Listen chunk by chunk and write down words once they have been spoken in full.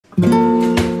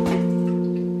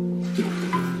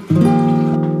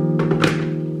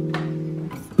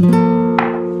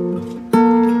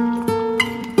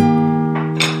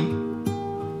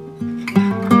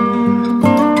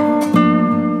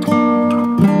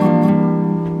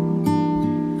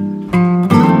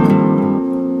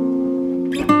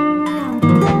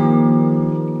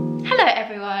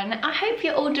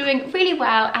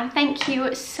thank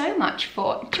you so much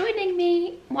for joining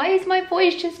me. Why is my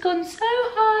voice just gone so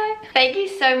high? Thank you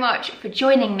so much for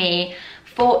joining me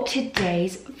for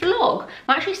today's vlog.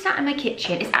 I'm actually sat in my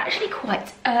kitchen. It's actually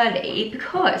quite early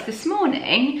because this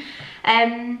morning,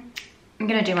 I'm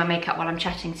gonna do my makeup while I'm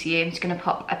chatting to you. I'm just gonna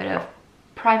pop a bit of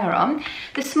primer on.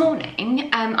 This morning,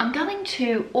 I'm going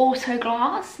to auto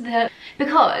glass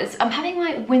because I'm having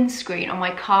my windscreen on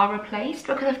my car replaced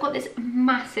because I've got this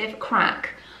massive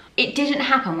crack. It didn't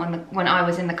happen when I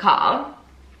was in the car,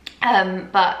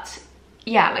 but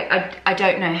yeah, like I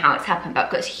don't know how it's happened, but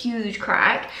I've got this huge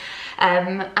crack.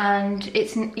 And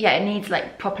it needs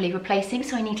like properly replacing,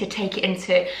 so I need to take it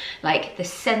into like the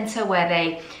center where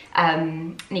they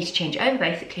need to change it over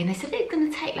basically, and they said it's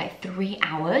going to take like 3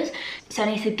 hours, so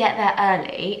I need to get there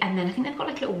early, and then I think they've got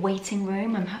like a little waiting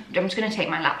room. I'm just going to take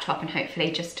my laptop and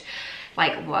hopefully just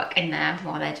like work in there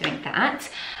while they're doing that.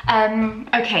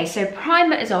 Okay, so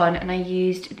primer is on, and I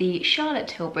used the Charlotte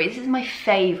Tilbury. This is my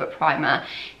favorite primer,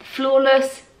 the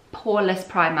Flawless Poreless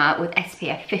Primer with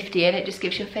SPF 50, and it just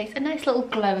gives your face a nice little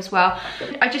glow as well.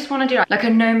 I just want to do like a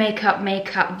no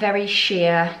makeup, very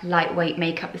sheer, lightweight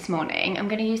makeup this morning. I'm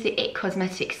going to use the It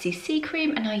Cosmetics CC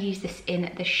cream, and I use this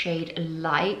in the shade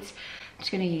Light. I'm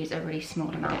just going to use a really small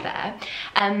amount there.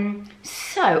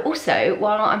 So also,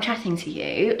 while I'm chatting to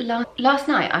you, last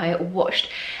night I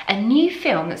watched a new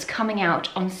film that's coming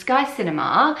out on Sky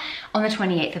Cinema on the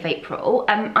 28th of April.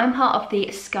 I'm part of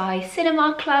the Sky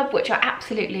Cinema Club, which I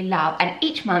absolutely love, and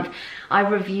each month I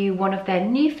review one of their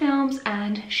new films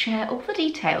and share all the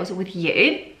details with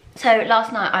you. So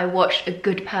last night I watched A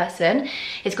Good Person.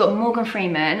 It's got Morgan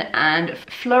Freeman and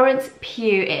Florence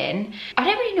Pugh in. I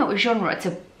don't really know what genre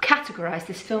to categorize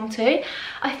this film to.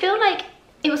 I feel like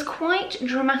it was quite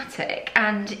dramatic,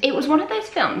 and it was one of those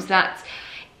films that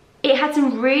it had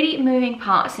some really moving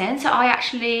parts in, so I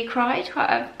actually cried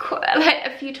quite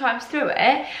a few times through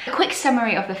it. A quick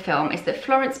summary of the film is that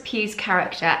Florence Pugh's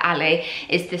character, Ali,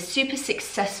 is this super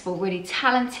successful, really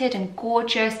talented and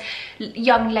gorgeous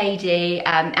young lady,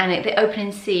 and the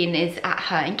opening scene is at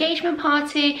her engagement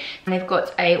party, and they've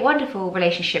got a wonderful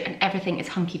relationship and everything is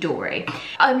hunky-dory.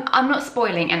 I'm not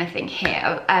spoiling anything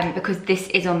here because this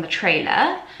is on the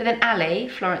trailer, but then Ali,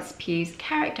 Florence Pugh's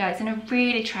character, is in a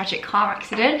really tragic car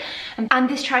accident. And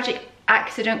this tragic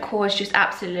accident caused just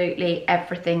absolutely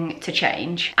everything to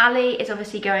change. Ali is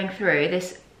obviously going through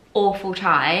this awful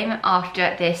time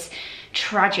after this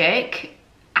tragic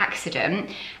accident,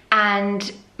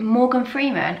 and Morgan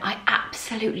Freeman, I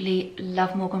absolutely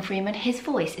love Morgan Freeman. His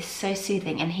voice is so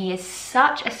soothing, and he is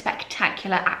such a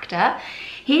spectacular actor.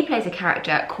 He plays a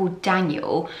character called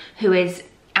Daniel, who is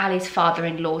Ali's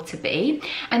father-in-law to be,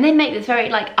 and they make this very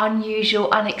like unusual,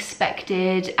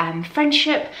 unexpected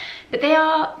friendship, but they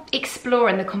are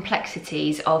exploring the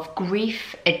complexities of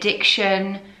grief,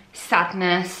 addiction,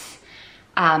 sadness,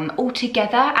 all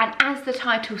together. And as the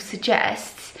title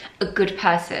suggests, A Good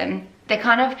Person, they're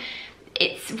kind of,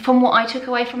 it's, from what I took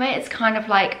away from it, it's kind of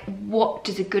like, what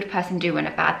does a good person do when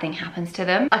a bad thing happens to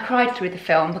them? I cried through the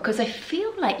film because I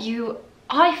feel like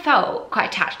I felt quite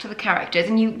attached to the characters,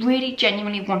 and you really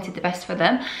genuinely wanted the best for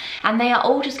them, and they are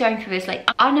all just going through this like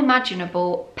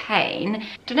unimaginable pain.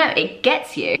 Don't know, it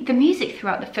gets you. The music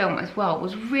throughout the film as well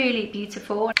was really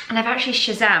beautiful, and I've actually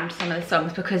Shazammed some of the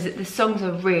songs because the songs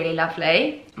are really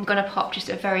lovely. I'm gonna pop just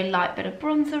a very light bit of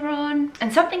bronzer on,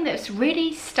 and something that's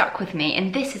really stuck with me,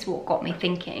 and this is what got me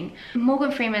thinking.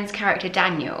 Morgan Freeman's character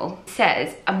Daniel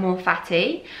says amor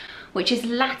fati, which is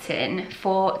Latin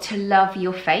for to love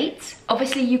your fate.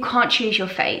 Obviously you can't choose your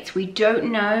fate. We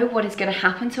don't know what is gonna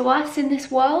happen to us in this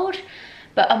world,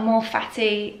 but amor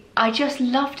fati, I just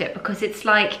loved it because it's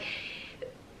like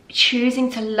choosing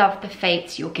to love the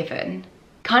fates you're given.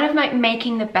 Kind of like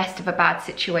making the best of a bad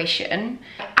situation.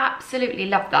 I absolutely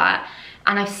love that.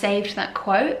 And I've saved that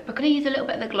quote. I'm gonna use a little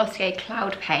bit of the Glossier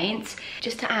Cloud Paint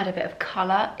just to add a bit of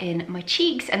color in my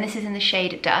cheeks, and this is in the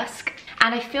shade Dusk.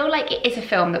 And I feel like it is a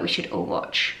film that we should all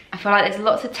watch. I feel like there's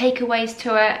lots of takeaways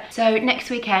to it. So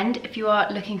next weekend, if you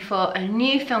are looking for a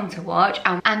new film to watch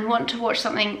and want to watch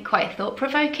something quite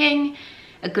thought-provoking,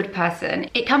 A Good Person.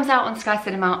 It comes out on Sky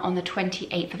Cinema on the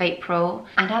 28th of April.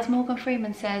 And as Morgan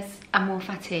Freeman says, amor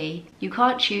fati, you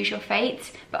can't choose your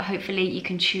fate, but hopefully you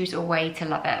can choose a way to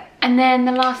love it. And then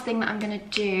the last thing that I'm gonna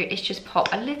do is just pop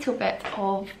a little bit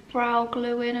of brow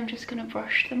glue in. I'm just gonna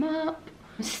brush them up.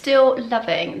 I'm still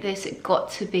loving this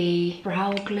Got To Be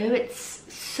brow glue. It's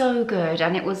so good,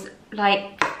 and it was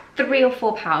like £3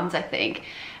 or £4, I think.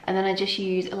 And then I just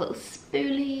use a little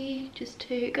spoolie just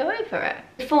to go over it.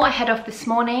 Before I head off this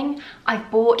morning, I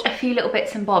bought a few little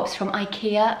bits and bobs from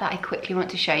Ikea that I quickly want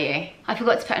to show you. I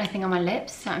forgot to put anything on my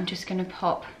lips, so I'm just gonna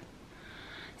pop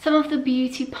some of the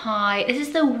Beauty Pie. This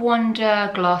is the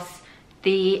Wonder Gloss,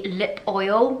 the lip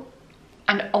oil.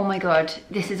 And oh my god,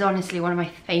 this is honestly one of my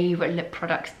favourite lip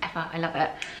products ever. I love it.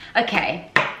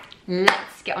 Okay,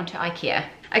 let's get on to Ikea.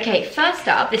 Okay, first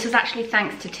up, this was actually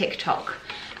thanks to TikTok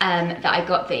that I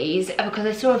got these because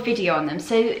I saw a video on them.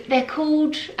 So they're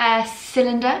called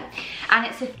Cylinder, and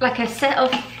it's like a set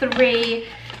of 3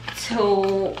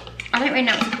 tall, I don't really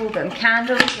know what to call them,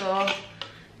 candles or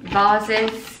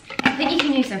vases. I think you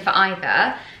can use them for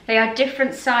either. They are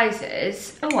different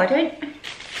sizes. Oh, I don't...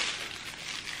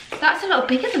 That's a lot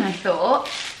bigger than I thought.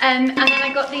 And then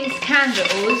I got these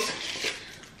candles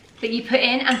that you put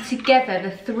in, and together,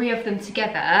 the 3 of them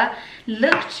together,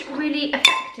 looked really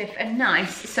effective and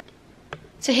nice.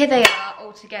 So here they are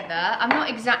all together. I'm not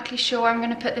exactly sure where I'm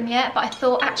going to put them yet, but I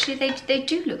thought actually they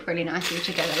do look really nicely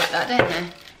together like that, don't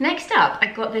they? Next up, I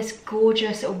got this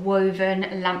gorgeous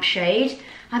woven lampshade.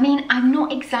 I mean, I'm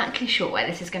not exactly sure where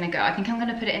this is going to go. I think I'm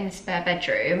going to put it in the spare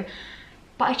bedroom.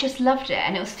 But I just loved it,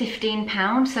 and it was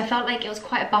 £15, so I felt like it was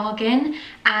quite a bargain,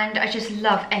 and I just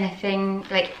love anything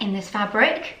like in this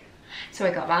fabric. So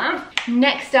I got that.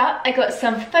 Next up, I got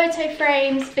some photo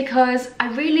frames because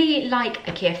I really like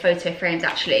Ikea photo frames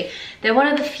actually. They're one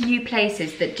of the few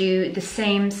places that do the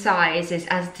same sizes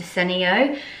as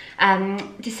Desenio.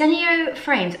 Desenio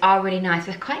frames are really nice.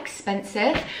 They're quite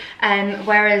expensive,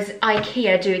 whereas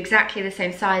Ikea do exactly the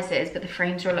same sizes, but the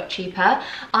frames are a lot cheaper.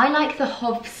 I like the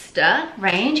Hovsta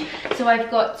range, so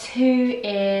I've got 2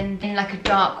 in like a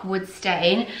dark wood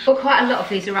stain. Got quite a lot of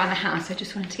these around the house. I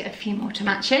just wanted to get a few more to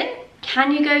match in.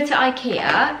 Can you go to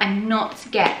Ikea and not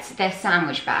get their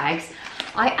sandwich bags?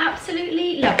 I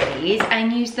absolutely love these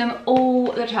and use them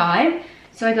all the time.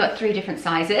 So I got 3 different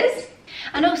sizes.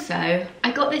 And also,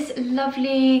 I got this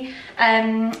lovely,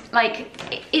 like,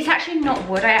 it's actually not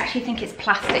wood. I actually think it's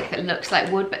plastic that looks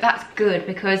like wood, but that's good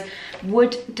because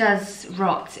wood does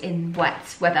rot in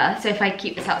wet weather. So if I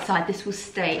keep this outside, this will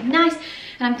stay nice.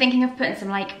 And I'm thinking of putting some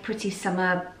like pretty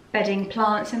summer bedding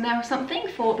plants in there or something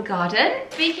for the garden.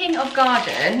 Speaking of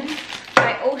garden,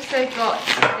 I also got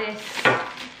this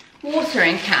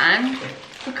watering can.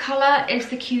 The colour is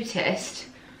the cutest.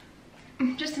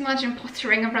 Just imagine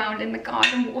pottering around in the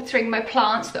garden, watering my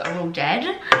plants that are all dead.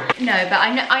 No, but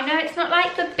I know it's not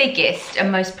like the biggest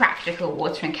and most practical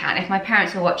watering can. If my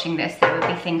parents were watching this, they would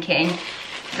be thinking,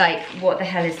 like, what the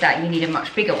hell is that? You need a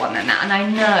much bigger one than that. And I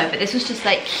know, but this was just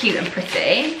like cute and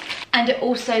pretty. And it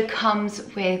also comes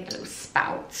with a little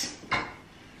spout. Is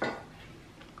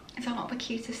that not the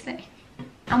cutest thing?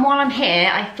 And while I'm here,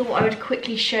 I thought I would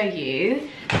quickly show you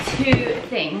 2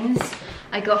 things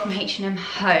I got from H&M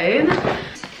Home.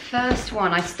 First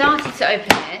one, I started to open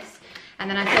this, and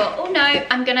then I thought, oh no,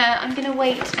 I'm gonna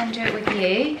wait and do it with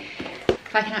you.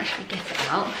 If I can actually get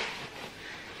it out.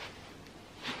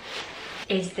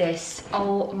 Is this,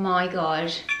 oh my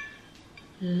god.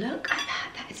 Look at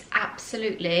that, that is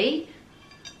absolutely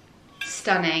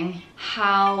stunning.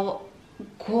 How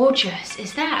gorgeous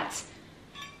is that?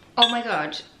 Oh my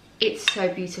god, it's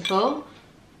so beautiful.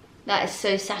 That is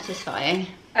so satisfying.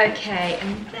 Okay,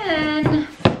 and then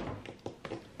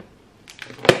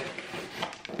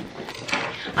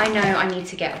I know I need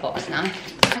to get a box now.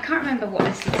 I can't remember what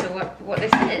this is or what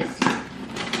this is.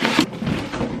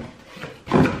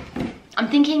 I'm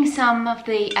thinking some of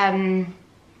the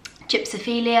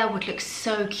gypsophilia would look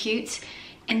so cute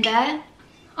in there.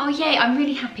 Oh yay, I'm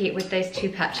really happy with those 2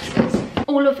 purchases.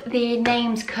 All of the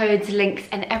names, codes, links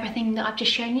and everything that I've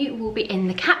just shown you will be in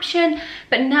the caption.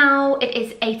 But now it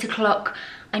is 8 o'clock.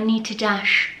 I need to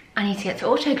dash. I need to get to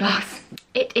Autoglass.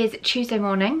 It is Tuesday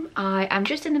morning. I am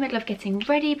just in the middle of getting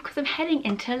ready because I'm heading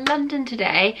into London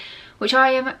today, which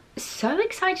I am so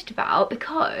excited about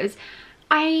because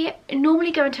I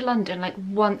normally go into London like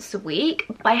once a week,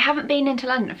 but I haven't been into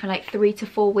London for like 3 to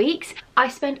 4 weeks. I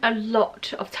spend a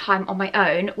lot of time on my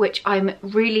own, which I'm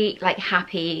really like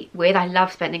happy with. I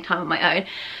love spending time on my own,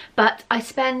 but I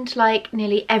spend like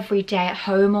nearly every day at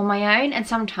home on my own, and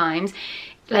sometimes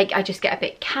like I just get a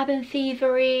bit cabin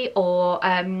fevery, or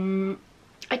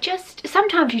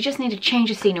sometimes you just need a change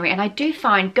of scenery. And I do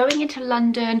find going into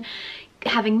London,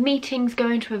 having meetings,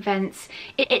 going to events,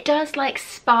 it does like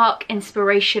spark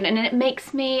inspiration, and it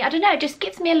makes me, I don't know, it just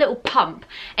gives me a little pump.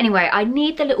 Anyway, I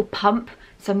need the little pump,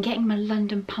 so I'm getting my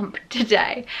London pump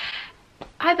today.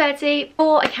 Hi Bertie.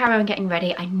 Before I carry on getting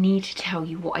ready, I need to tell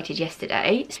you what I did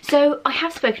yesterday. So I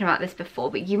have spoken about this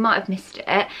before, but you might have missed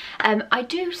it. I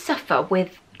do suffer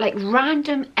with like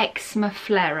random eczema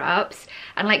flare-ups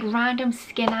and like random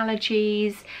skin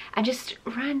allergies and just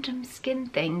random skin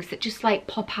things that just like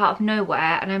pop out of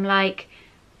nowhere, and I'm like,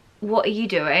 what are you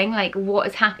doing? Like, what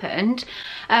has happened?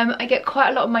 I get quite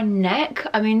a lot on my neck.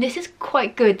 I mean, this is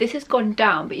quite good. This has gone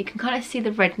down, but you can kind of see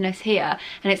the redness here,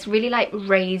 and it's really like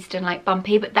raised and like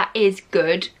bumpy, but that is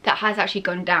good. That has actually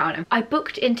gone down. I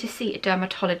booked in to see a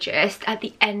dermatologist at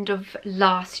the end of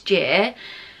last year,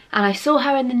 and I saw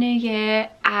her in the new year,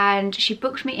 and she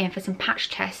booked me in for some patch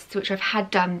tests, which I've had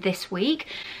done this week.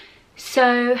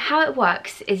 So how it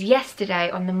works is yesterday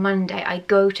on the Monday, I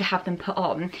go to have them put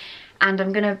on, and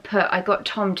I got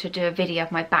Tom to do a video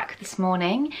of my back this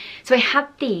morning. So I had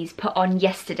these put on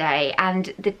yesterday,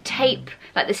 and the tape,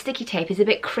 like the sticky tape, is a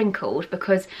bit crinkled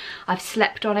because I've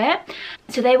slept on it.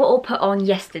 So they were all put on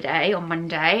yesterday on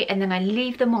Monday, and then I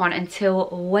leave them on until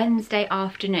Wednesday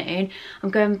afternoon. I'm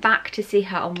going back to see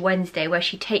her on Wednesday where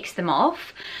she takes them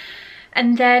off.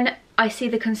 And then I see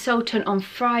the consultant on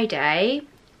Friday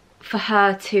for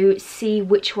her to see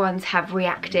which ones have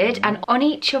reacted, and on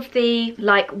each of the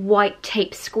like white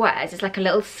tape squares is like a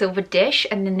little silver dish,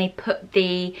 and then they put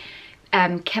the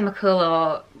chemical,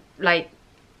 or like,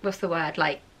 what's the word,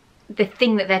 like the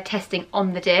thing that they're testing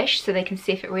on the dish so they can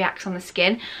see if it reacts on the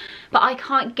skin. But I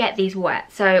can't get these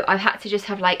wet, so I've had to just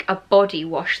have like a body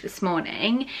wash this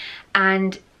morning,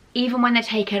 and even when they're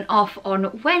taken off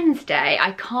on Wednesday,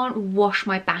 I can't wash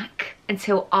my back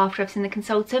until after I've seen the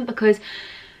consultant, because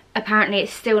apparently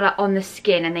it's still like on the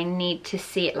skin and they need to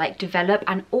see it like develop.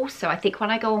 And also I think when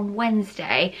I go on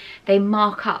Wednesday, they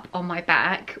mark up on my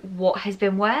back what has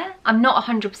been where. I'm not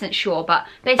 100% sure, but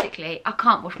basically I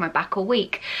can't wash my back all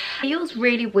week. It feels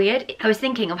really weird. I was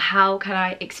thinking of how can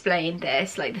I explain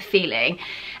this, like the feeling.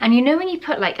 And you know when you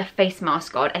put like a face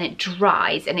mask on and it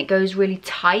dries and it goes really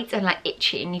tight and like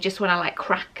itchy and you just want to like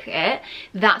crack it?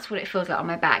 That's what it feels like on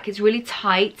my back. It's really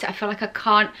tight. I feel like I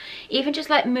can't, even just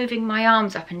like moving my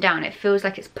arms up and down, it feels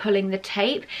like it's pulling the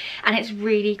tape, and it's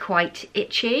really quite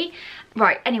itchy.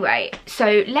 Right, anyway,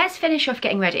 so let's finish off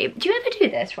getting ready. Do you ever do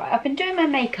this? Right, I've been doing my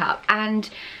makeup, and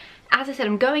as I said,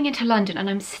 I'm going into London and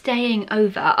I'm staying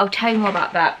over. I'll tell you more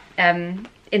about that in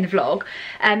the vlog,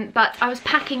 but I was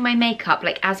packing my makeup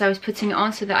like as I was putting it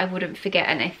on so that I wouldn't forget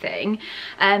anything,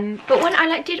 but when I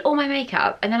like did all my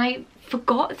makeup and then I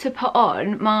forgot to put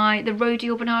on the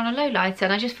Rodial Banana Lowlighter,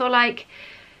 and I just feel like,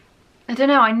 I don't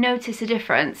know, I notice a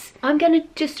difference. I'm gonna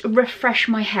just refresh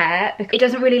my hair because it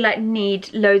doesn't really like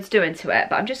need loads doing to it,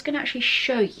 but I'm just gonna actually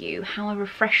show you how I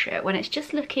refresh it when it's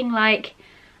just looking like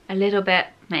a little bit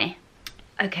meh.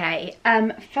 Okay,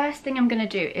 first thing I'm gonna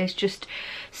do is just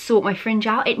sort my fringe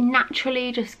out. It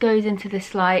naturally just goes into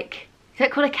this like, is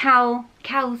that called a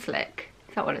cowl slick?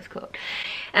 Is that what it's called?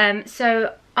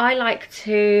 So I like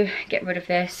to get rid of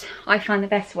this. I find the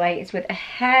best way is with a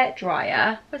hair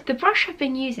dryer. But the brush I've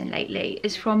been using lately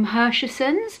is from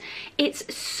Hershey's.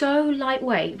 It's so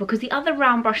lightweight, because the other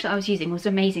round brush that I was using was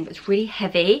amazing, but it's really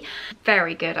heavy.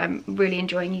 Very good, I'm really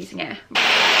enjoying using it.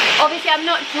 Obviously I'm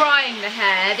not drying the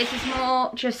hair, this is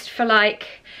more just for like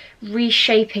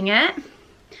reshaping it.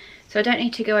 So I don't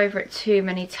need to go over it too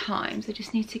many times, I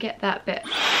just need to get that bit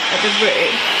at the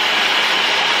root.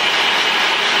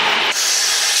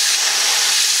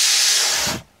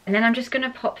 And then I'm just going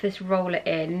to pop this roller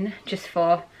in just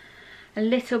for a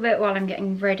little bit while I'm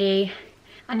getting ready.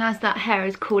 And as that hair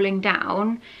is cooling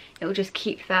down, it will just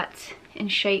keep that in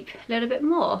shape a little bit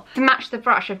more. To match the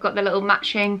brush, I've got the little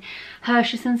matching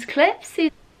Hershey's clips.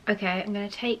 Okay, I'm going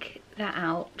to take that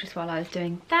out just while I was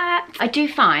doing that. I do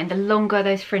find the longer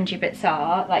those fringy bits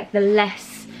are, like the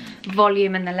less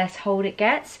volume and the less hold it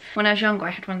gets. When I was younger,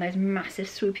 I had one of those massive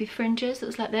swoopy fringes that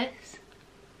was like this.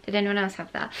 Did anyone else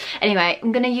have that? Anyway,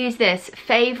 I'm going to use this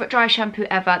favourite dry shampoo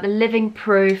ever, the Living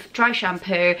Proof dry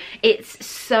shampoo. It's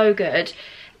so good.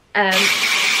 I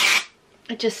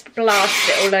just blast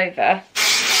it all over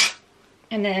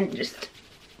and then just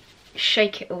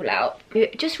shake it all out. I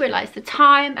just realised the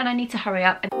time and I need to hurry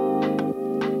up.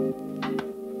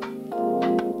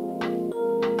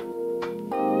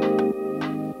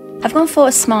 I've gone for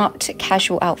a smart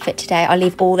casual outfit today. I'll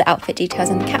leave all the outfit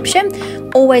details in the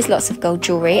caption. Always lots of gold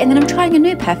jewellery. And then I'm trying a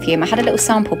new perfume. I had a little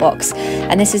sample box,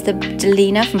 and this is the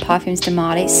Delina from Parfums de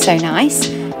Marly. So nice.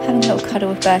 Having a little cuddle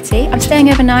with Bertie. I'm staying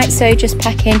overnight, so just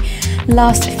packing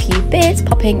last few bits,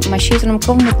 popping my shoes on. I'm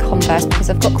going with Converse because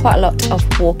I've got quite a lot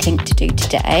of walking to do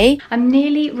today. I'm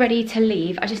nearly ready to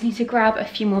leave. I just need to grab a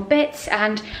few more bits,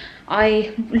 and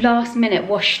I last minute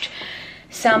washed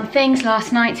some things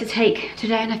last night to take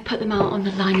today, and I've put them out on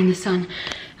the line in the sun.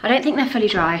 I don't think they're fully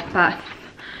dry, but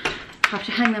I have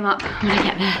to hang them up when I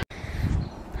get there.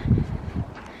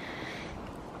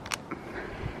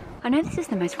 I know this is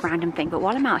the most random thing, but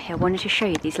while I'm out here I wanted to show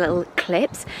you these little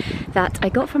clips that I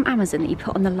got from Amazon that you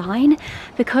put on the line,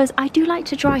 because I do like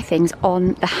to dry things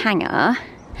on the hanger,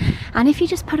 And if you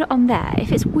just put it on there,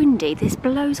 if it's windy, this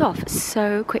blows off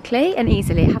so quickly and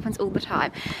easily. It happens all the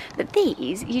time. But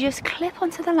these, you just clip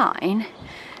onto the line,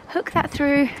 hook that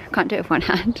through, can't do it with one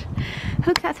hand,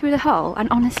 hook that through the hole, and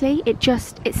honestly, it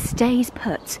stays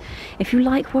put. If you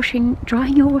like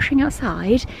drying your washing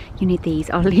outside, you need these.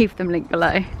 I'll leave them linked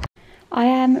below. I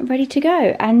am ready to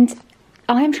go, and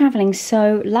I am traveling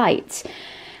so light.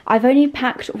 I've only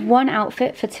packed one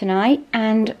outfit for tonight,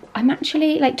 and I'm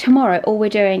actually, like, tomorrow all we're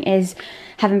doing is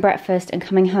having breakfast and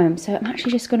coming home. So I'm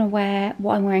actually just gonna wear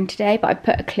what I'm wearing today, but I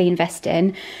put a clean vest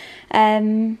in.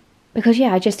 Because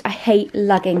yeah, I hate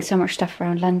lugging so much stuff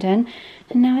around London.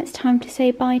 And now it's time to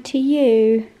say bye to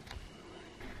you.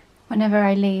 Whenever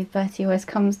I leave, Bertie always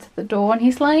comes to the door and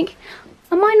he's like,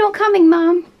 am I not coming,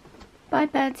 Mum? Bye,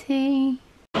 Bertie.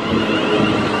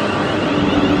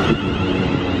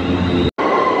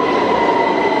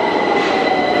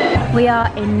 We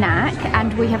are in Knack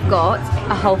and we have got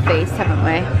a whole feast, haven't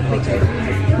we? We do.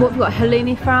 What have we got?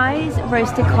 Halloumi fries,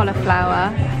 roasted cauliflower,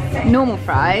 normal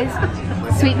fries,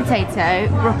 sweet potato,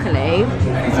 broccoli.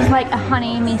 This is like a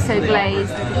honey miso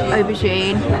glazed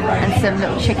aubergine and some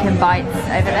little chicken bites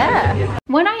over there.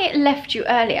 When I left you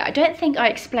earlier, I don't think I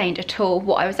explained at all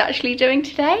what I was actually doing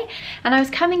today. And I was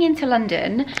coming into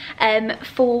London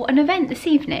for an event this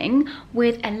evening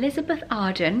with Elizabeth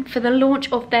Arden for the launch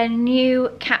of their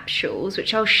new capsules,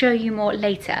 which I'll show you more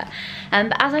later.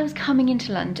 But as I was coming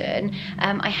into London,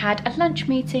 I had a lunch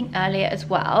meeting earlier as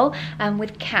well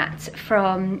with Kat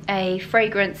from a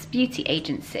fragrance beauty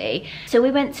agency. So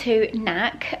we went to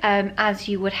Knack, as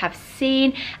you would have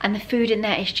seen, and the food in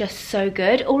there is just so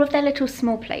good. All of their little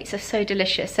small plates are so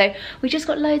delicious. So we just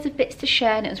got loads of bits to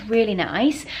share and it was really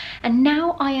nice. And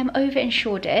now I am over in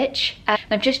Shoreditch.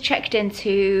 I've just checked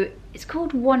into, it's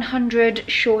called 100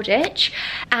 Shoreditch,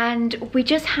 and we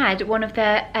just had one of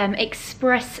their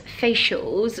express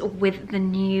facials with the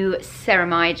new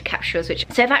ceramide capsules,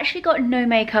 so I've actually got no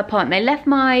makeup on. They left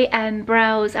my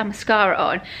brows and mascara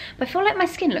on, but I feel like my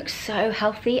skin looks so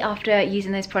healthy after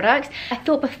using those products. I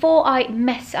thought before I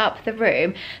mess up the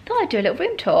room, I thought I'd do a little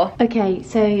room tour. Okay,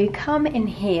 so you come in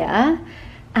here,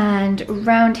 and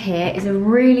around here is a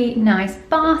really nice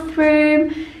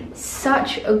bathroom.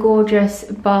 Such a gorgeous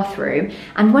bathroom.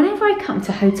 And whenever I come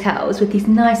to hotels with these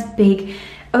nice big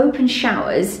open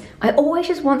showers, I always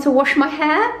just want to wash my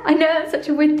hair. I know it's such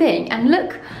a weird thing. And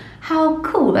look how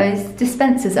cool those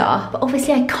dispensers are. But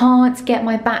obviously I can't get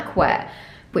my back wet,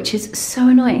 which is so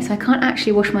annoying. So I can't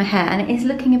actually wash my hair, and it is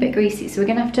looking a bit greasy. So we're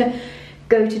gonna have to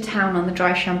go to town on the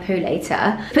dry shampoo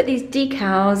later. Put these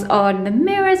decals on the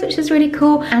mirrors, which is really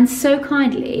cool, and so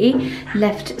kindly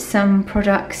left some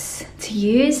products to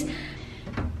use.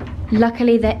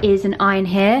 Luckily there is an iron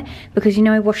here, because you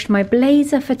know I washed my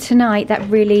blazer for tonight that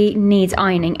really needs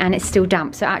ironing and it's still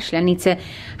damp, so actually I need to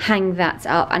hang that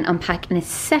up and unpack in a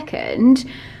second.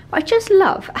 I just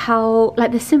love how,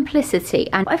 like, the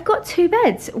simplicity, and I've got two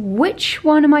beds. Which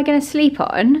one am I going to sleep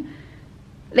on?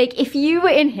 Like, if you were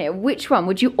in here, which one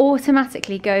would you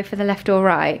automatically go for, the left or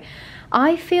right?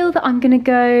 I feel that I'm gonna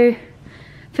go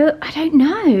for, I don't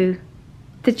know.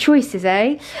 The choices,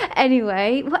 eh?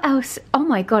 Anyway, what else? Oh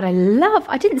my God,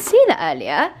 I didn't see that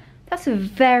earlier. That's a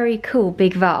very cool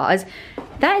big vase.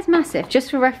 That is massive, just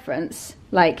for reference.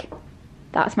 Like,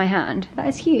 that's my hand. That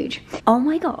is huge. Oh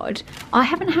my God, I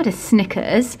haven't had a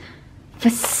Snickers for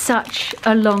such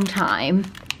a long time.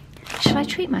 Should I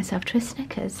treat myself to a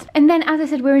Snickers? And then, as I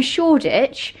said, we're in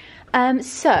Shoreditch.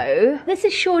 So this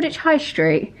is Shoreditch High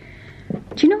Street.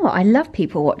 Do you know what? I love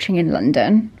people watching in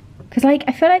London, because, like,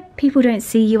 I feel like people don't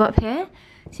see you up here,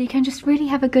 so you can just really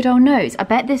have a good old nose. I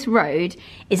bet this road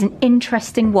is an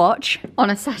interesting watch on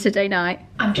a Saturday night.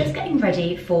 I'm just getting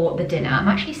ready for the dinner. I'm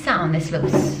actually sat on this little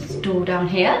stool down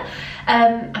here.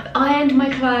 I've ironed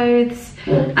my clothes,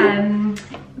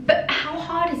 but how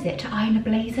hard is it to iron a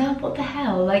blazer? What the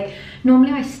hell? Like,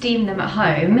 normally I steam them at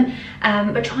home,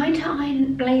 but trying to iron a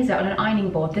blazer on an ironing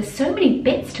board, there's so many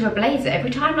bits to a blazer. Every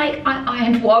time, like, I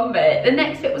ironed one bit, the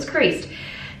next bit was creased.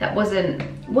 That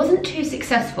wasn't too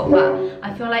successful, but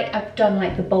I feel like I've done,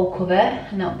 like, the bulk of it,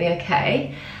 and that'll be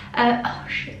okay. Oh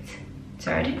shit,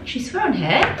 sorry, I didn't actually swear on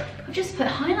here. I've just put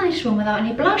highlighter on without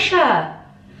any blusher.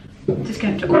 I'm just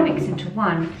going to all mix into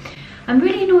one. I'm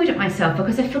really annoyed at myself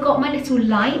because I forgot my little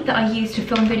light that I use to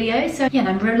film videos. So yeah,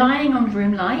 I'm relying on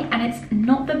room light, and it's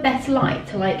not the best light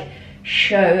to, like,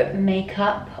 show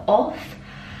makeup off.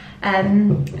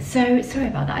 So sorry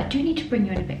about that. I do need to bring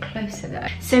you in a bit closer though.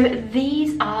 So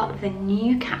these are the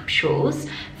new capsules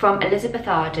from Elizabeth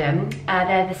Arden.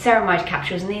 They're the ceramide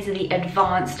capsules, and these are the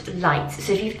advanced lights.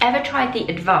 So if you've ever tried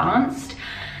the advanced,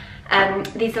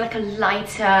 These are like a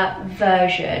lighter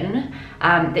version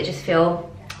that just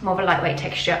feel more of a lightweight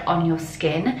texture on your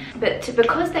skin. But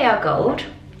because they are gold,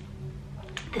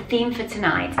 the theme for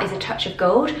tonight is a touch of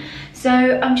gold. So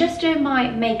I'm just doing my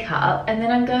makeup, and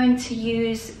then I'm going to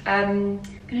use, I'm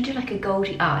gonna do like a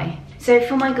goldy eye. So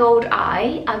for my gold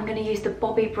eye, I'm gonna use the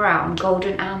Bobbi Brown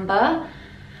Golden Amber.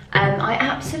 I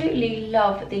absolutely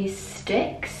love these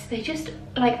sticks. They just,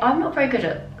 like, I'm not very good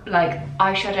at like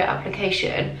eyeshadow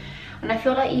application, and I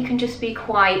feel like you can just be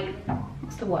quite,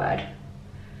 what's the word?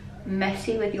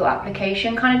 Messy with your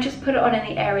application. Kind of just put it on in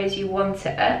the areas you want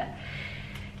it.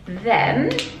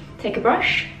 Then take a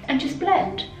brush and just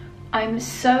blend. I'm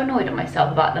so annoyed at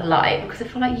myself about the light because I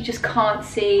feel like you just can't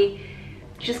see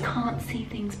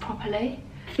things properly.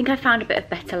 I think I found a bit of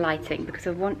better lighting because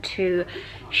I want to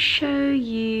show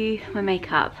you my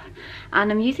makeup,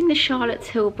 and I'm using the Charlotte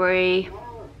Tilbury,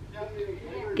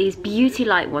 these beauty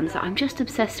light ones that I'm just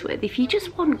obsessed with. If you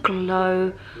just want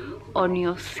glow on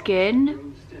your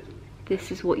skin,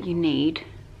 this is what you need.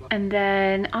 And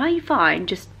then I find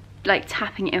just like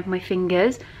tapping it with my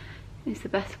fingers is the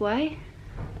best way.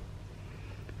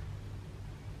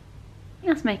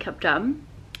 That's makeup done.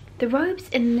 The robes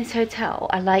in this hotel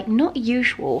are like not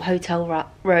usual hotel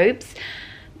robes,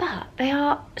 but they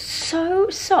are so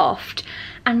soft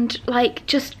and like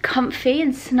just comfy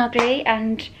and snuggly,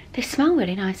 and they smell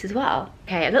really nice as well.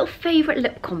 Okay, a little favourite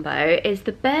lip combo is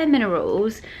the Bare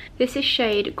Minerals. This is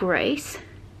shade Grace.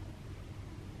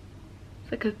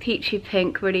 It's like a peachy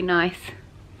pink, really nice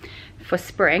for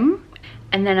spring.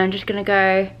 And then I'm just gonna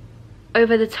go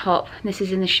over the top. This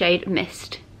is in the shade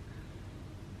Mist.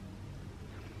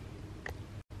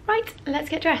 Right, let's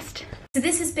get dressed. So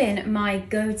this has been my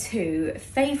go-to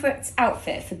favourite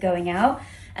outfit for going out.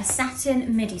 A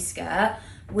satin midi skirt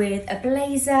with a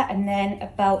blazer and then a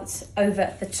belt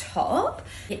over the top.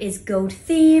 It is gold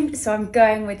themed, so I'm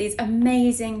going with these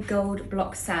amazing gold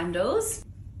block sandals.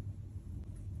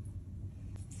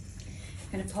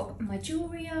 I'm gonna pop my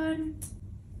jewellery on.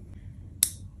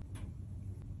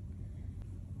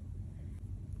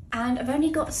 And I've only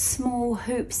got small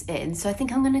hoops in, so I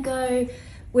think I'm gonna go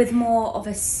with more of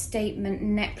a statement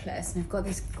necklace. And I've got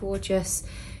this gorgeous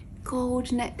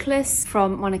gold necklace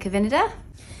from Monica Vinader.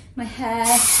 My hair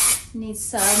needs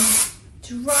some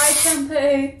dry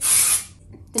shampoo.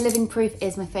 The Living Proof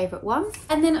is my favourite one.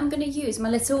 And then I'm gonna use my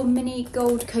little mini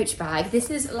gold Coach bag. This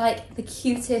is like the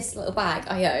cutest little bag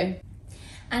I own.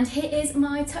 And here is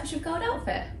my touch of gold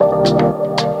outfit.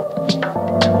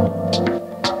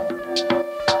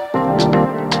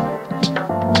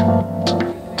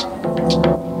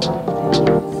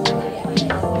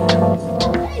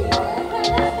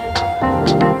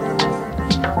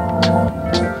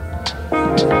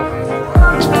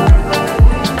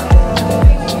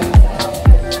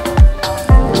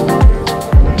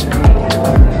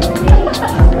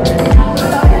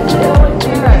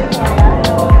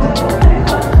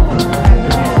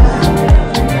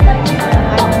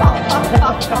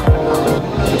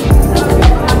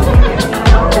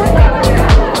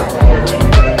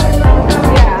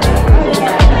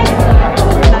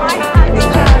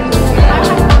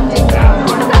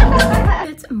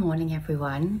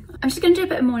 I'm just going to do a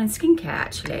bit of morning skincare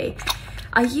actually.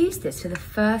 I used this for the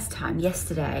first time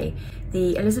yesterday,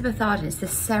 the Elizabeth Arden, it's the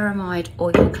Ceramide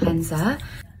Oil Cleanser.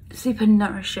 Super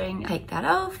nourishing. Take that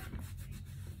off.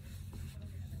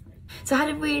 So I had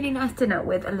a really nice dinner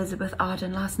with Elizabeth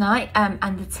Arden last night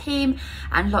and the team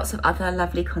and lots of other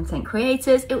lovely content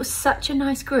creators. It was such a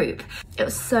nice group. It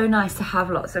was so nice to have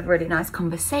lots of really nice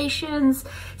conversations,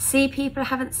 see people I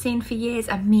haven't seen for years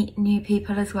and meet new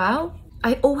people as well.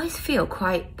 I always feel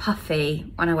quite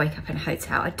puffy when I wake up in a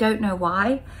hotel. I don't know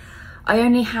why. I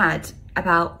only had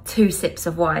about 2 sips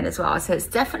of wine as well, so it's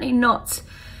definitely not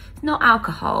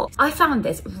alcohol. I found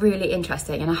this really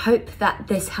interesting and I hope that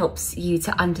this helps you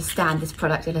to understand this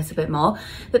product a little bit more.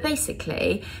 But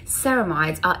basically,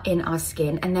 ceramides are in our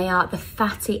skin and they are the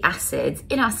fatty acids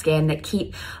in our skin that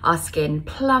keep our skin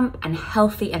plump and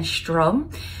healthy and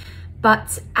strong.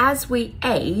 But as we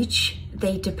age,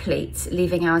 they deplete,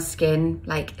 leaving our skin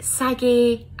like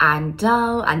saggy and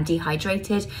dull and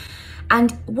dehydrated.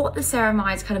 And what the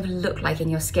ceramides kind of look like in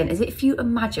your skin is if you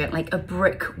imagine like a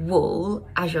brick wall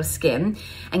as your skin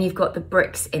and you've got the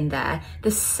bricks in there, the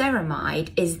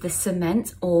ceramide is the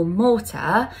cement or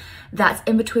mortar that's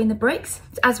in between the bricks.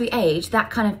 As we age, that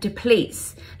kind of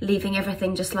depletes, leaving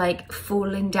everything just like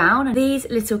falling down. And these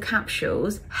little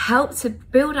capsules help to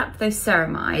build up those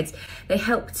ceramides. They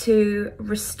help to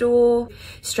restore,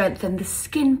 strengthen the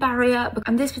skin barrier.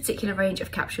 And this particular range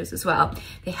of capsules as well,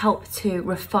 they help to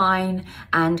refine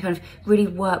and kind of really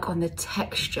work on the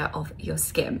texture of your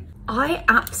skin. I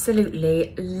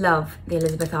absolutely love the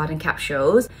Elizabeth Arden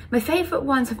capsules. My favourite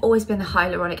ones have always been the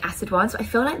hyaluronic acid ones, but I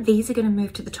feel like these are going to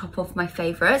move to the top of my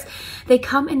favourites. They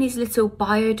come in these little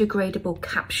biodegradable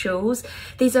capsules.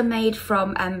 These are made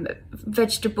from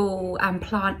vegetable and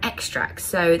plant extracts,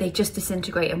 so they just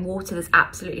disintegrate in water. There's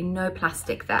absolutely no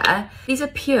plastic there. These are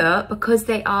pure because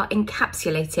they are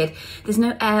encapsulated. There's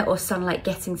no air or sunlight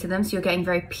getting to them, so you're getting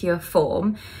very pure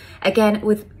form. Again,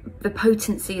 with the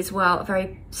potency as well, a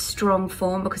very strong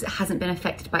form because it hasn't been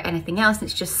affected by anything else, and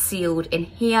it's just sealed in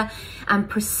here and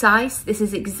precise. This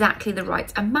is exactly the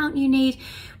right amount you need,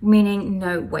 meaning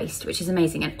no waste, which is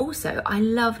amazing. And also, I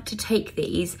love to take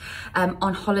these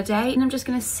on holiday, and I'm just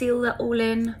gonna seal that all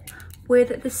in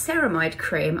with the ceramide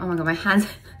cream. Oh my God, my hands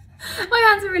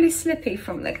are really slippy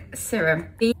from the serum.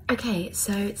 Okay,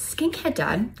 so skincare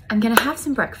done. I'm gonna have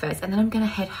some breakfast and then I'm gonna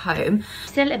head home.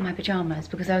 Still in my pajamas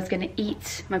because I was gonna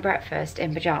eat my breakfast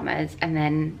in pajamas and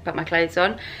then put my clothes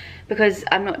on, because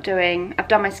I've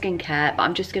done my skincare, but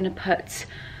I'm just gonna put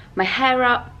my hair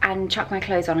up and chuck my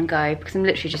clothes on and go, because I'm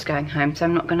literally just going home, so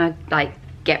I'm not gonna like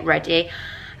get ready.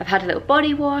 I've had a little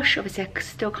body wash. Obviously I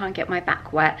still can't get my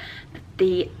back wet.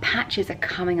 The patches are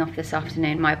coming off this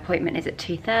afternoon. My appointment is at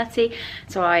 2:30,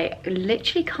 so I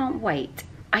literally can't wait.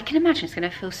 I can imagine it's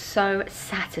gonna feel so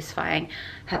satisfying,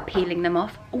 her peeling them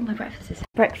off. Oh, my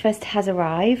breakfast has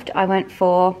arrived. I went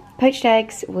for poached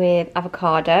eggs with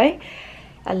avocado,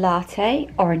 a latte,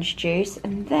 orange juice,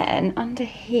 and then under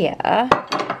here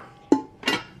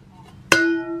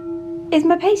is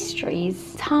my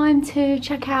pastries. Time to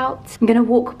check out. I'm gonna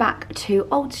walk back to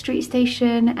Old Street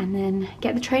Station and then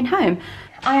get the train home.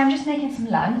 I am just making some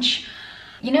lunch.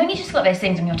 You know when you just got those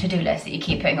things on your to-do list that you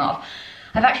keep putting off?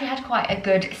 I've actually had quite a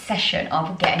good session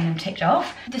of getting them ticked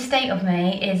off. The state of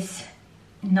me is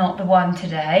not the one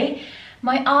today.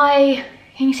 My eye,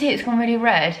 can you see it's gone really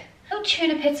red? Little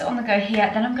tuna pizza on the go here,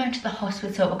 then I'm going to the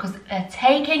hospital because they're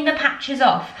taking the patches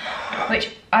off,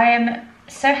 which I am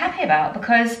so happy about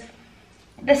because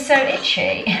they're so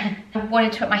itchy. I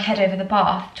wanted to put my head over the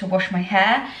bath to wash my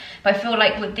hair, but I feel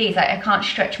like with these, I can't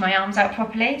stretch my arms out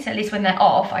properly, so at least when they're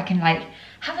off, I can like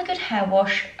have a good hair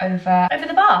wash over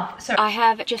the bath. So I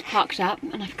have just parked up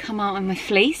and I've come out on my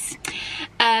fleece.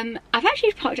 I've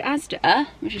actually parked at Asda.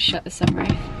 Let me just shut the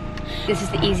sunroof. This is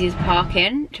the easiest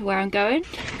parking to where I'm going.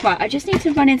 Right, I just need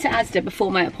to run into Asda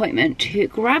before my appointment to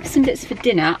grab some bits for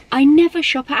dinner. I never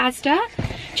shop at Asda,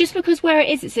 just because where it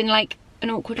is, it's in like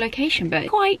an awkward location, but I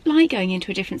quite like going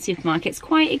into a different supermarket. It's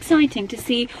quite exciting to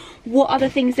see what other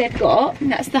things they've got,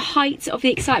 and that's the height of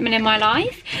the excitement in my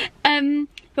life.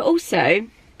 But also,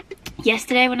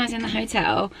 yesterday when I was in the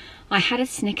hotel, I had a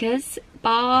Snickers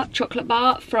bar, chocolate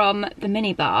bar from the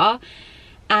mini bar,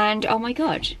 and oh my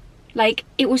God, like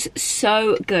it was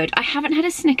so good. I haven't had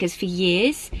a Snickers for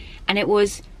years, and it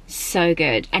was so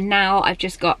good. And now I've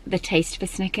just got the taste for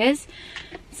Snickers,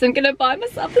 so I'm gonna buy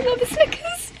myself another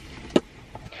Snickers.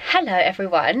 Hello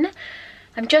everyone,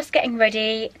 I'm just getting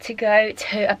ready to go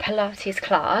to a Pilates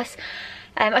class.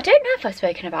 I don't know if I've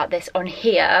spoken about this on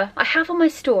here. I have on my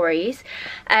stories,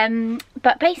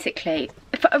 but basically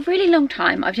for a really long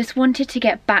time I've just wanted to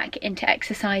get back into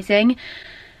exercising,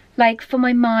 like for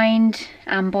my mind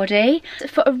and body.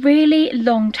 For a really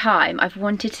long time I've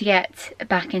wanted to get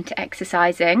back into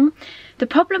exercising. The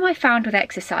problem I found with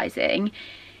exercising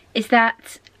is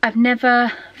that I've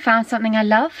never found something I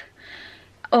love.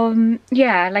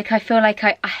 Yeah, like I feel like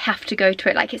I have to go to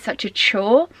it, like it's such a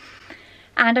chore.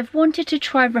 And I've wanted to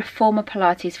try Reformer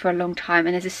Pilates for a long time,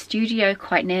 and there's a studio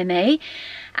quite near me,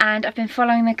 and I've been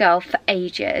following the girl for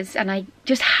ages and I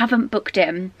just haven't booked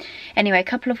in. Anyway, a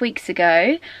couple of weeks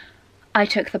ago I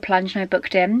took the plunge and I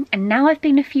booked in, and now I've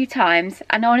been a few times,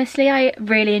 and honestly I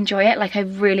really enjoy it. Like I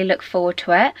really look forward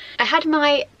to it. I had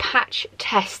my patch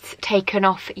tests taken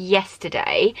off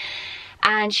yesterday,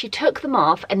 and she took them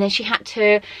off, and then she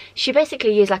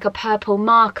basically used like a purple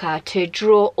marker to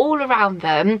draw all around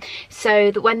them,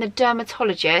 so that when the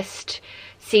dermatologist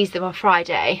sees them on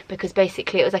Friday, because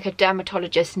basically it was like a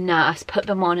dermatologist nurse put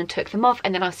them on and took them off,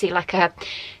 and then I'll see like a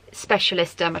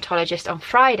specialist dermatologist on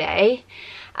Friday.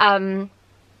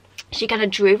 She kind of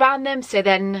drew around them, so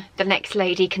then the next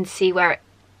lady can see where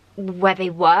they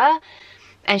were.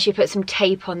 And she put some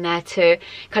tape on there to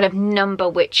kind of number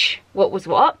what was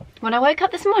what. When I woke up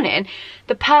this morning,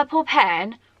 the purple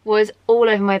pen was all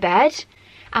over my bed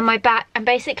and my back, and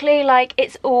basically like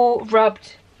it's all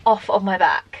rubbed off of my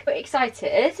back. I'm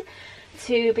excited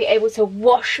to be able to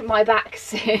wash my back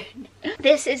soon.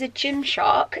 This is a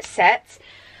Gymshark set.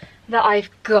 that I've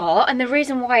got, and the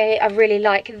reason why I really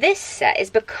like this set is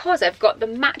because I've got the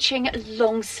matching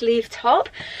long sleeve top,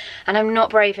 and I'm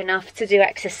not brave enough to do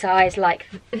exercise like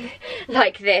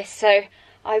this, so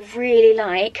I really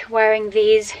like wearing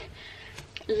these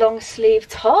long sleeve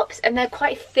tops, and they're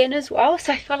quite thin as well,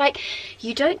 so I feel like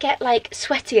you don't get like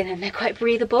sweaty in them, they're quite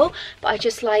breathable, but I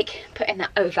just like putting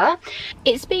that over.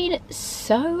 It's been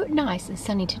so nice and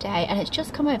sunny today, and it's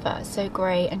just come over so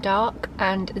grey and dark,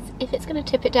 and as if it's going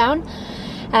to tip it down.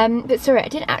 But sorry, I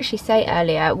didn't actually say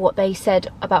earlier what they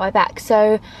said about my back.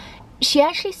 So she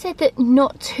actually said that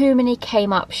not too many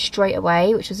came up straight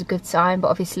away, which was a good sign, but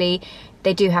obviously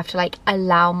they do have to like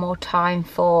allow more time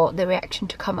for the reaction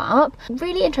to come up.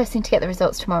 Really interesting to get the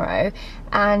results tomorrow,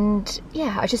 and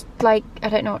yeah, I just like, I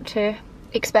don't know what to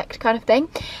expect kind of thing.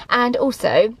 And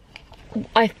also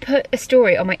I've put a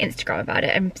story on my Instagram about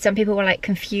it, and some people were like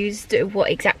confused what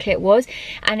exactly it was,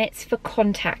 and it's for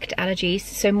contact allergies,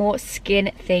 so more skin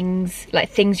things, like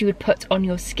things you would put on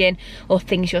your skin or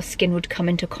things your skin would come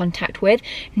into contact with,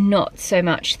 not so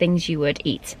much things you would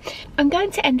eat. I'm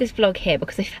going to end this vlog here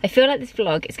because I feel like this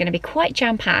vlog is going to be quite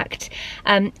jam-packed,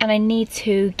 and I need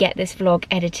to get this vlog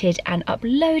edited and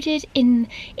uploaded in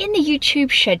the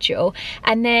YouTube schedule.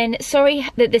 And then sorry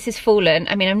that this has fallen,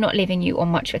 I mean, I'm not leaving you on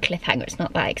much of a cliffhanger, it's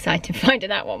not that exciting finding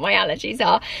out what my allergies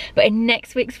are, but in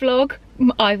next week's vlog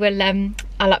I will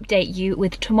I'll update you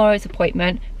with tomorrow's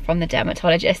appointment from the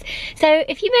dermatologist. So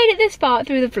if you made it this far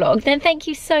through the vlog, then thank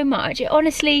you so much. It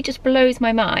honestly just blows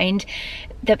my mind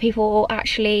that people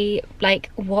actually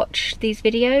like watch these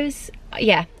videos.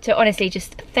 Yeah, so honestly,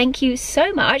 just thank you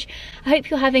so much. I hope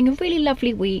you're having a really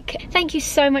lovely week. Thank you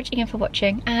so much again for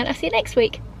watching, and I'll see you next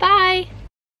week. Bye.